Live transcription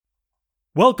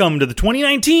Welcome to the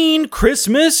 2019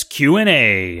 Christmas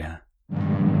Q&A.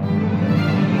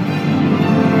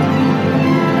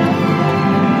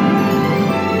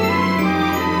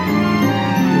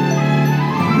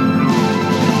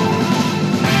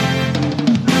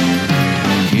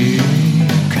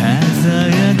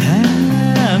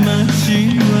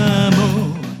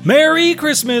 Merry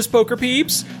Christmas, poker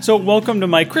peeps! So welcome to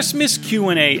my Christmas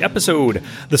Q&A episode.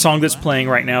 The song that's playing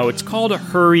right now, it's called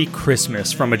Hurry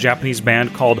Christmas from a Japanese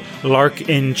band called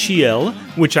L'Arc-en-Ciel,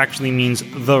 which actually means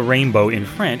the rainbow in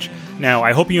French. Now,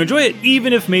 I hope you enjoy it,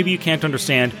 even if maybe you can't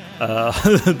understand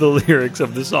the lyrics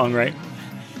of the song, right?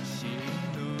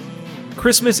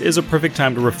 Christmas is a perfect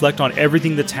time to reflect on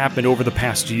everything that's happened over the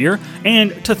past year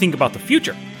and to think about the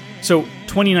future. So,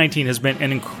 2019 has been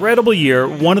an incredible year,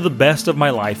 one of the best of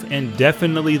my life, and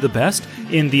definitely the best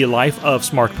in the life of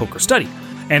Smart Poker Study.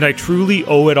 And I truly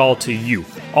owe it all to you.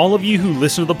 All of you who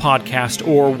listen to the podcast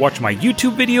or watch my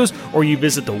YouTube videos or you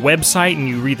visit the website and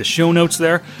you read the show notes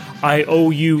there, I owe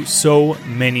you so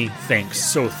many thanks.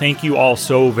 So thank you all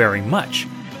so very much.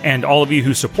 And all of you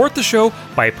who support the show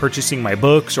by purchasing my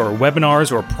books or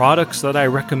webinars or products that I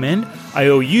recommend, I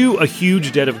owe you a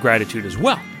huge debt of gratitude as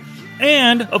well.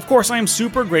 And, of course, I am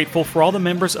super grateful for all the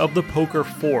members of the Poker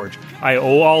Forge. I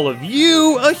owe all of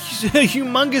you a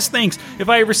humongous thanks. If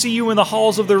I ever see you in the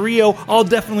halls of the Rio, I'll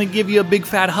definitely give you a big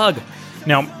fat hug.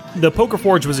 Now, the Poker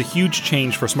Forge was a huge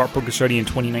change for Smart Poker Study in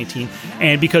 2019,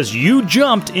 and because you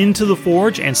jumped into the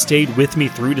Forge and stayed with me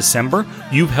through December,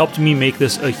 you've helped me make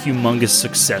this a humongous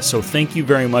success. So thank you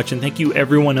very much, and thank you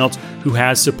everyone else who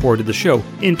has supported the show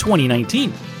in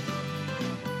 2019.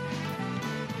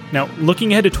 Now,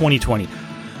 looking ahead to 2020,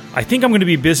 I think I'm going to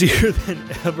be busier than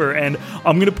ever, and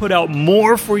I'm going to put out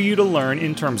more for you to learn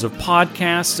in terms of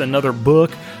podcasts, another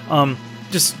book,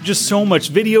 just so much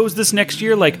videos this next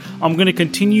year. Like, I'm going to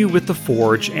continue with the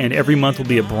Forge, and every month will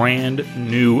be a brand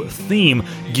new theme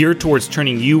geared towards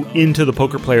turning you into the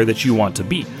poker player that you want to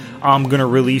be. I'm going to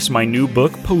release my new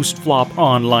book, Post-Flop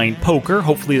Online Poker.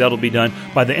 Hopefully that'll be done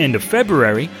by the end of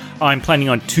February. I'm planning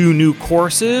on 2 new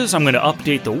courses. I'm going to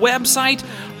update the website.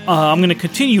 I'm going to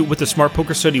continue with the Smart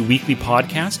Poker Study weekly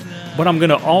podcast, but I'm going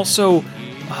to also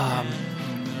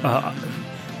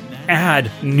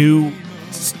add new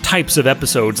types of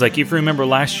episodes. Like, if you remember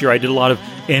last year, I did a lot of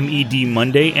MED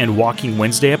Monday and Walking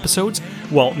Wednesday episodes.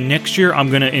 Well, next year, I'm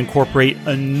going to incorporate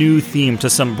a new theme to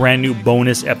some brand new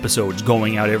bonus episodes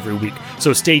going out every week.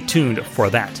 So stay tuned for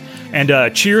that.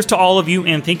 And cheers to all of you,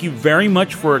 and thank you very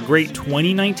much for a great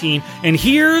 2019. And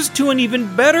here's to an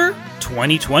even better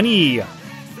 2020.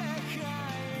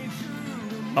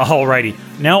 Alrighty,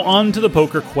 now on to the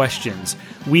poker questions.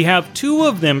 We have 2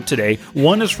 of them today.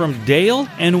 One is from Dale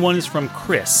and one is from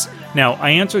Chris. Now,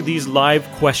 I answered these live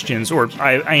questions, or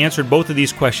I answered both of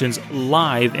these questions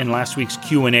live in last week's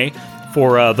Q&A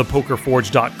for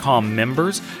thepokerforge.com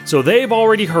members. So they've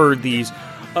already heard these.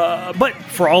 But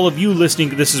for all of you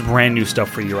listening, this is brand new stuff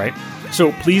for you, right?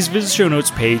 So please visit the show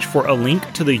notes page for a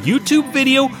link to the YouTube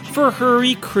video for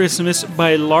Hurry Christmas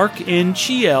by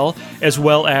L'Arc-en-Ciel, as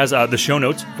well as the show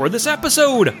notes for this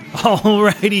episode.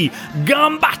 Alrighty,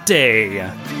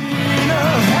 gambate!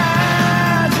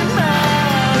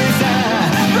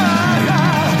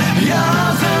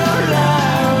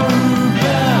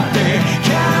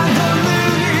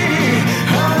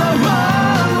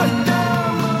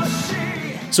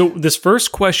 So this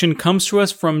first question comes to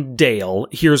us from Dale.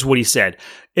 Here's what he said.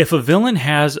 If a villain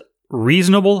has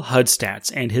reasonable HUD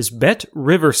stats and his bet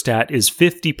river stat is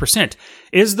 50%,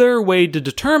 is there a way to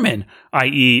determine,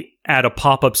 i.e. add a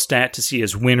pop-up stat to see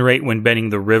his win rate when betting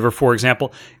the river, for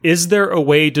example? Is there a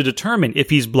way to determine if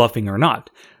he's bluffing or not?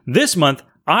 This month,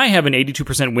 I have an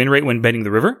 82% win rate when betting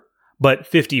the river, but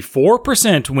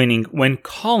 54% winning when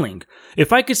calling.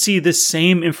 If I could see this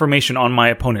same information on my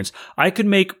opponents, I could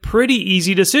make pretty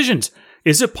easy decisions.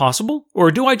 Is it possible, or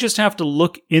do I just have to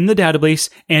look in the database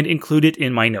and include it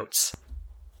in my notes?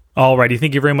 Alrighty,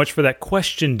 thank you very much for that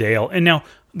question, Dale. And now,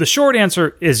 the short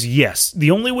answer is yes.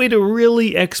 The only way to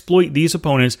really exploit these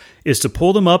opponents is to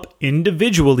pull them up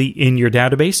individually in your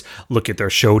database, look at their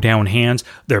showdown hands,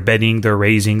 their betting, their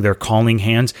raising, their calling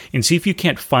hands, and see if you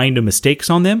can't find mistakes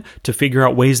on them to figure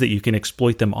out ways that you can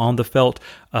exploit them on the felt.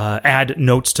 Add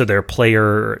notes to their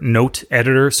player note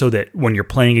editor so that when you're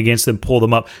playing against them, pull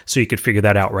them up so you could figure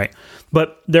that out, right?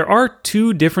 But there are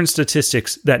 2 different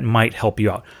statistics that might help you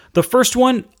out. The first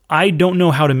one, I don't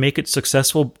know how to make it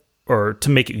successful or to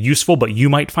make it useful, but you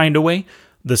might find a way.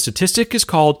 The statistic is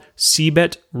called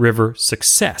CBET River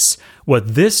Success.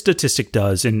 What this statistic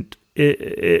does, and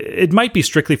it might be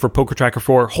strictly for Poker Tracker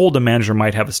 4, Hold'em Manager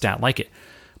might have a stat like it,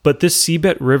 but this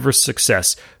CBET River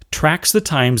Success tracks the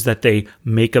times that they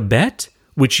make a bet,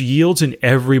 which yields in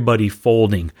everybody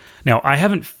folding. Now, I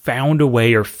haven't found a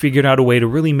way or figured out a way to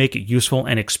really make it useful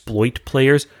and exploit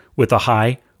players with a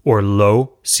high or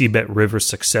low c-bet river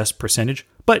success percentage,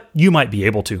 but you might be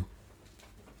able to.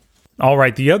 All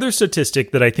right, the other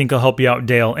statistic that I think will help you out,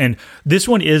 Dale, and this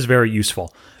one is very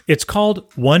useful. It's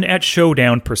called won at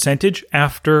showdown percentage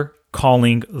after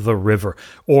calling the river.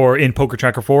 Or in Poker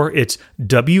Tracker 4, it's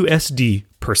WSD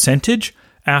percentage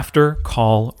after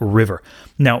call river.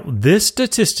 Now, this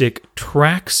statistic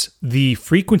tracks the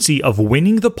frequency of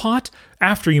winning the pot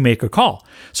after you make a call.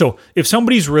 So if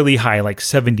somebody's really high, like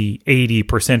 70,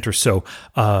 80% or so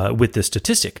with this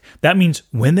statistic, that means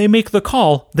when they make the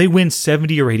call, they win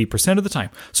 70 or 80% of the time.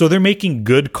 So they're making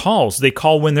good calls. They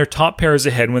call when their top pair is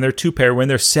ahead, when their two pair, when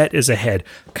their set is ahead,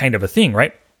 kind of a thing,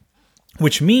 right?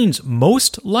 Which means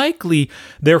most likely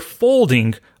they're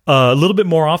folding a little bit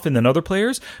more often than other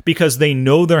players because they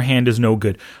know their hand is no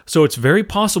good. So it's very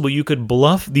possible you could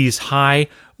bluff these high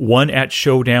won at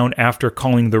showdown after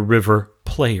calling the river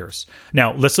players.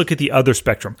 Now, let's look at the other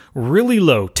spectrum. Really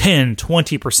low, 10,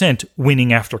 20%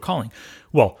 winning after calling.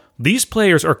 Well, these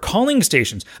players are calling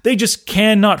stations. They just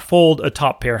cannot fold a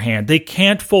top pair hand. They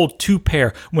can't fold two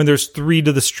pair when there's 3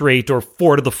 to the straight or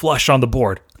 4 to the flush on the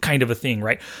board. Kind of a thing,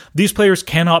 right? These players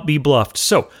cannot be bluffed.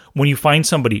 So when you find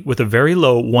somebody with a very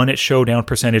low won at showdown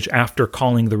percentage after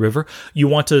calling the river, you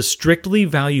want to strictly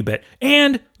value bet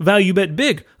and value bet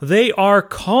big. They are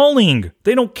calling.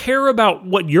 They don't care about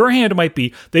what your hand might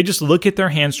be. They just look at their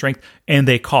hand strength and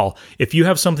they call. If you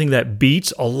have something that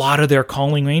beats a lot of their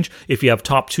calling range, if you have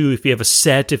top 2, if you have a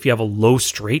set, if you have a low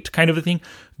straight kind of a thing,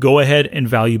 go ahead and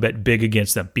value bet big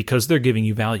against them because they're giving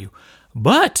you value.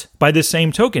 But by the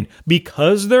same token,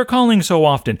 because they're calling so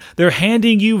often, they're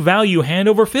handing you value hand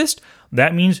over fist,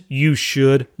 that means you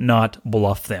should not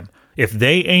bluff them. If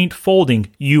they ain't folding,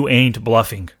 you ain't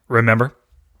bluffing. Remember?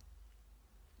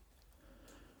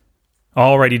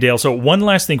 Alrighty, Dale. So one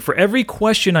last thing. For every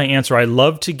question I answer, I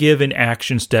love to give an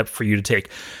action step for you to take.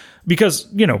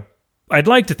 Because, I'd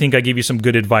like to think I gave you some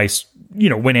good advice,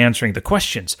 when answering the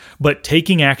questions. But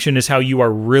taking action is how you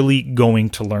are really going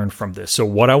to learn from this. So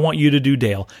what I want you to do,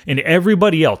 Dale, and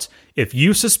everybody else, if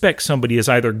you suspect somebody is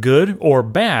either good or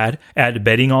bad at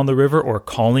betting on the river or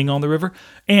calling on the river,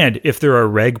 and if they're a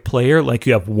reg player, like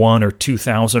you have 1 or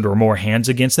 2,000 or more hands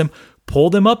against them, pull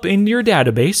them up in your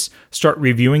database, start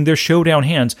reviewing their showdown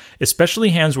hands,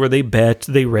 especially hands where they bet,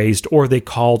 they raised, or they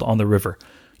called on the river.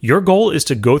 Your goal is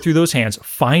to go through those hands,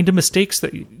 find mistakes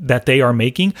that they are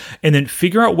making, and then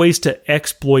figure out ways to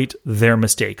exploit their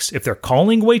mistakes. If they're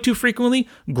calling way too frequently,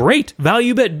 great,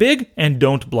 value bet big, and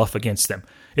don't bluff against them.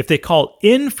 If they call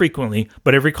infrequently,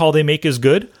 but every call they make is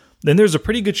good, then there's a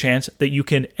pretty good chance that you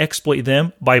can exploit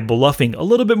them by bluffing a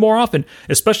little bit more often,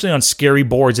 especially on scary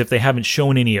boards if they haven't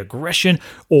shown any aggression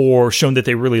or shown that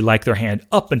they really like their hand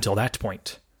up until that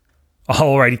point.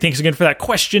 Alrighty, thanks again for that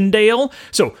question, Dale.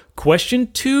 So,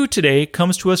 question 2 today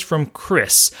comes to us from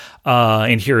Chris,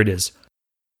 and here it is.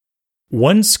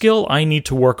 One skill I need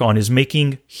to work on is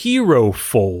making hero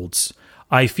folds.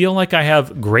 I feel like I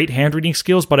have great hand reading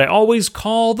skills, but I always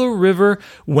call the river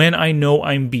when I know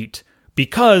I'm beat.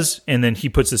 Because, and then he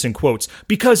puts this in quotes,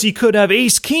 because he could have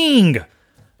ace king.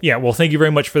 Yeah, well, thank you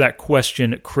very much for that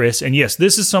question, Chris. And yes,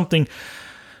 this is something...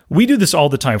 We do this all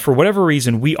the time. For whatever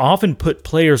reason, we often put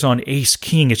players on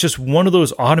ace-king. It's just one of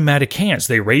those automatic hands.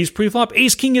 They raise pre-flop,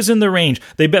 ace-king is in the range.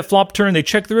 They bet flop turn, they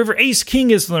check the river,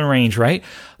 ace-king is in the range, right?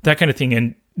 That kind of thing.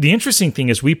 And the interesting thing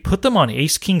is we put them on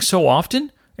ace-king so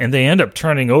often, and they end up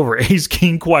turning over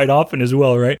ace-king quite often as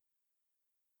well, right?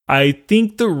 I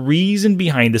think the reason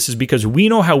behind this is because we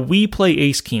know how we play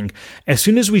ace-king. As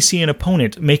soon as we see an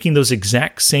opponent making those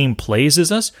exact same plays as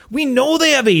us, we know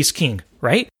they have ace-king,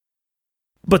 right?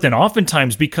 But then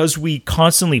oftentimes, because we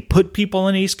constantly put people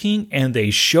on ace-king and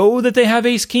they show that they have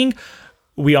ace-king,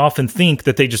 we often think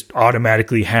that they just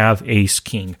automatically have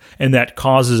ace-king. And that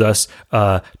causes us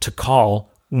to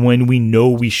call when we know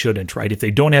we shouldn't, right? If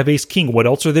they don't have ace-king, what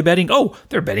else are they betting? Oh,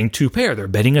 they're betting 2 pair. They're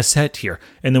betting a set here.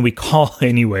 And then we call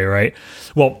anyway, right?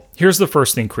 Well, here's the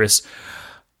first thing, Chris.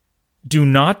 Do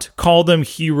not call them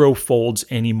hero folds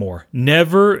anymore.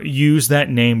 Never use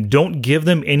that name. Don't give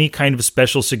them any kind of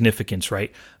special significance,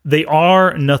 right? They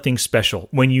are nothing special.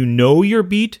 When you know you're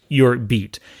beat, you're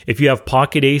beat. If you have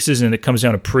pocket aces and it comes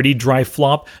down a pretty dry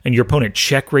flop and your opponent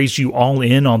check raised you all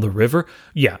in on the river,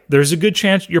 yeah, there's a good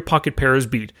chance your pocket pair is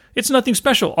beat. It's nothing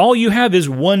special. All you have is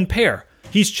 1 pair.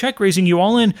 He's check raising you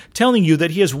all in, telling you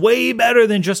that he is way better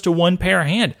than just a 1 pair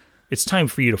hand. It's time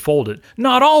for you to fold it.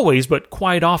 Not always, but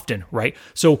quite often, right?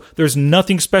 So there's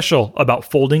nothing special about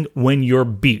folding when you're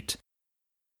beat.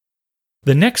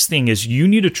 The next thing is you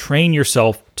need to train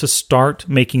yourself to start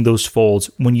making those folds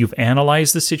when you've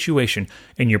analyzed the situation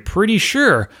and you're pretty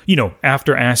sure,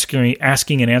 after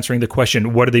asking and answering the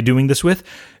question, what are they doing this with?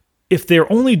 If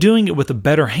they're only doing it with a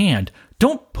better hand,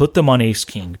 don't put them on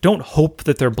ace-king. Don't hope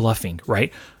that they're bluffing,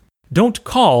 right? Don't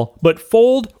call, but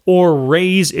fold or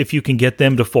raise if you can get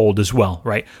them to fold as well,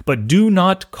 right? But do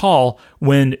not call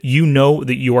when you know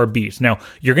that you are beat. Now,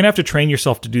 you're going to have to train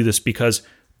yourself to do this because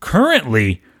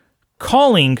currently,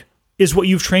 calling is what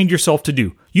you've trained yourself to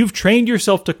do. You've trained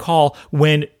yourself to call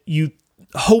when you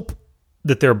hope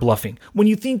that they're bluffing, when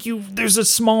you think there's a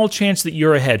small chance that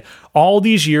you're ahead. All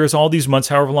these years, all these months,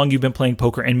 however long you've been playing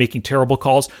poker and making terrible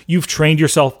calls, you've trained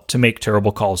yourself to make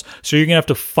terrible calls. So you're going to have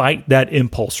to fight that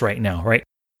impulse right now, right?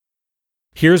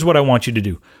 Here's what I want you to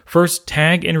do. First,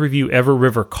 tag and review every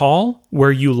river call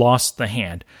where you lost the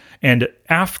hand. And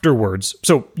afterwards,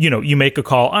 so, you make a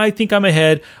call. I think I'm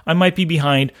ahead. I might be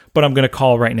behind, but I'm going to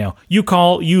call right now. You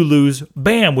call, you lose.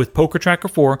 Bam, with Poker Tracker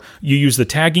 4, you use the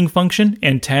tagging function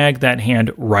and tag that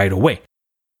hand right away.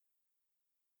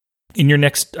 In your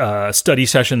next study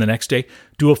session the next day,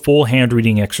 do a full hand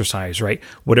reading exercise, right?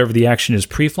 Whatever the action is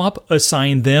pre-flop,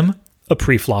 assign them a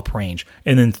pre-flop range.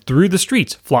 And then through the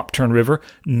streets, flop, turn, river,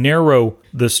 narrow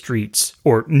the streets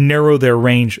or narrow their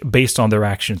range based on their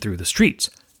action through the streets.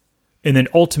 And then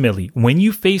ultimately, when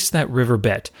you face that river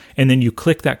bet and then you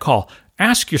click that call,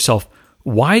 ask yourself,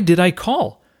 why did I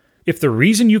call? If the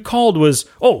reason you called was,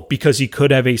 because he could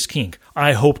have ace-king,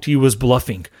 I hoped he was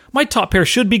bluffing. My top pair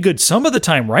should be good some of the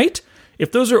time, right?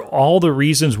 If those are all the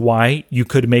reasons why you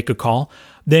could make a call,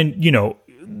 then,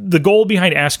 the goal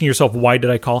behind asking yourself, why did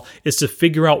I call, is to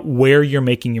figure out where you're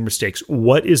making your mistakes.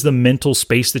 What is the mental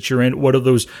space that you're in? What are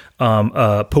those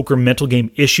poker mental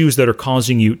game issues that are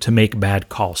causing you to make bad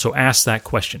calls? So ask that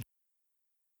question.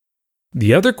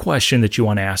 The other question that you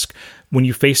want to ask when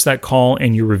you face that call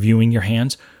and you're reviewing your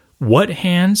hands, what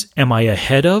hands am I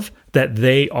ahead of that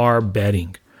they are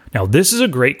betting? Now, this is a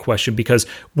great question because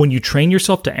when you train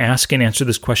yourself to ask and answer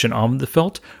this question on the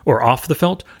felt or off the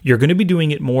felt, you're going to be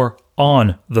doing it more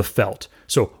on the felt.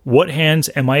 So what hands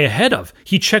am I ahead of?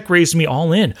 He check raised me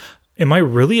all in. Am I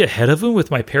really ahead of him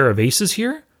with my pair of aces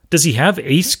here? Does he have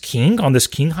ace-king on this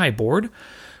king-high board?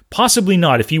 Possibly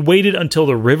not. If he waited until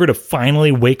the river to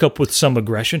finally wake up with some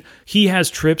aggression, he has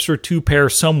trips or two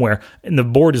pairs somewhere, and the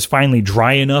board is finally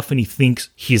dry enough and he thinks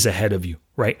he's ahead of you,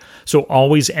 right? So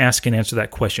always ask and answer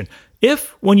that question.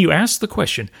 If, when you ask the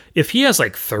question, if he has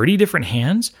like 30 different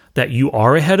hands that you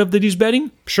are ahead of that he's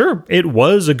betting, sure, it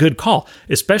was a good call,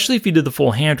 especially if you did the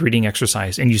full hand reading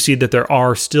exercise and you see that there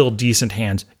are still decent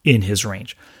hands in his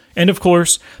range. And of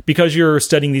course, because you're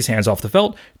studying these hands off the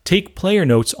felt, take player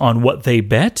notes on what they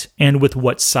bet and with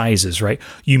what sizes, right?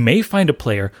 You may find a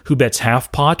player who bets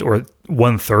half pot or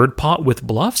 1/3 pot with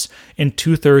bluffs and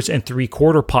 2/3 and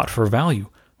 3/4 pot for value.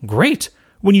 Great.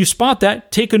 When you spot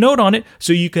that, take a note on it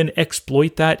so you can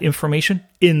exploit that information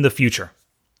in the future.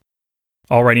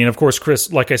 Alrighty, and of course,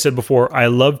 Chris, like I said before, I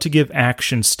love to give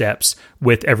action steps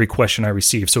with every question I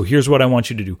receive. So here's what I want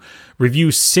you to do.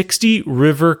 Review 60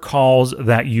 river calls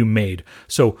that you made.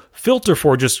 So filter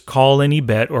for just call any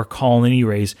bet or call any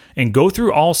raise and go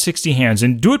through all 60 hands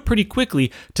and do it pretty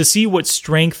quickly to see what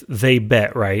strength they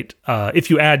bet, right? If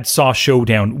you saw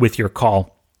showdown with your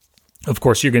call, of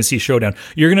course, you're going to see showdown.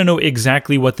 You're going to know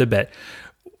exactly what to bet.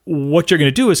 What you're going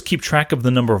to do is keep track of the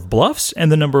number of bluffs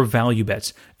and the number of value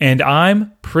bets. And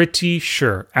I'm pretty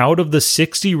sure out of the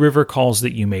 60 river calls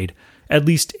that you made, at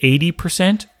least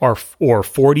 80% or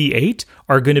 48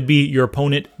 are going to be your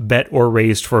opponent bet or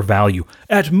raised for value.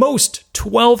 At most,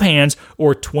 12 hands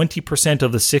or 20%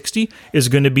 of the 60 is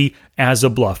going to be as a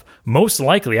bluff. Most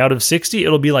likely, out of 60,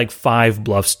 it'll be like 5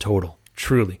 bluffs total,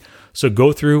 truly. So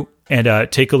go through and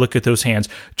take a look at those hands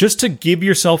just to give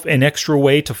yourself an extra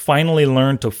way to finally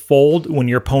learn to fold when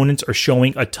your opponents are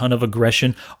showing a ton of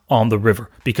aggression on the river,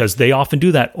 because they often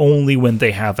do that only when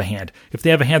they have a hand. If they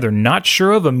have a hand they're not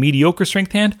sure of, a mediocre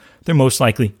strength hand, they're most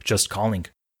likely just calling.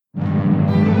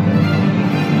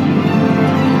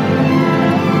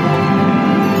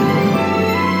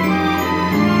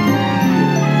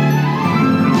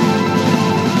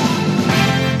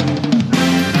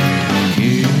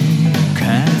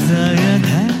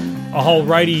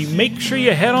 Alrighty, make sure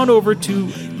you head on over to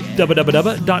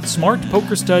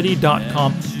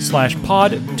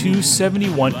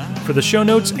www.smartpokerstudy.com/pod271 for the show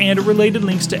notes and related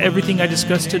links to everything I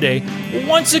discussed today.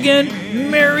 Once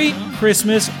again, Merry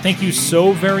Christmas. Thank you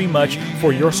so very much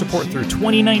for your support through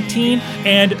 2019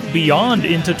 and beyond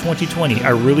into 2020. I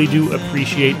really do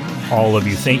appreciate all of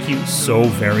you. Thank you so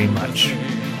very much.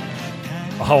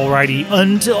 Alrighty,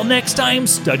 until next time,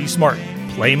 study smart,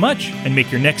 play much, and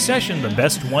make your next session the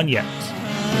best one yet.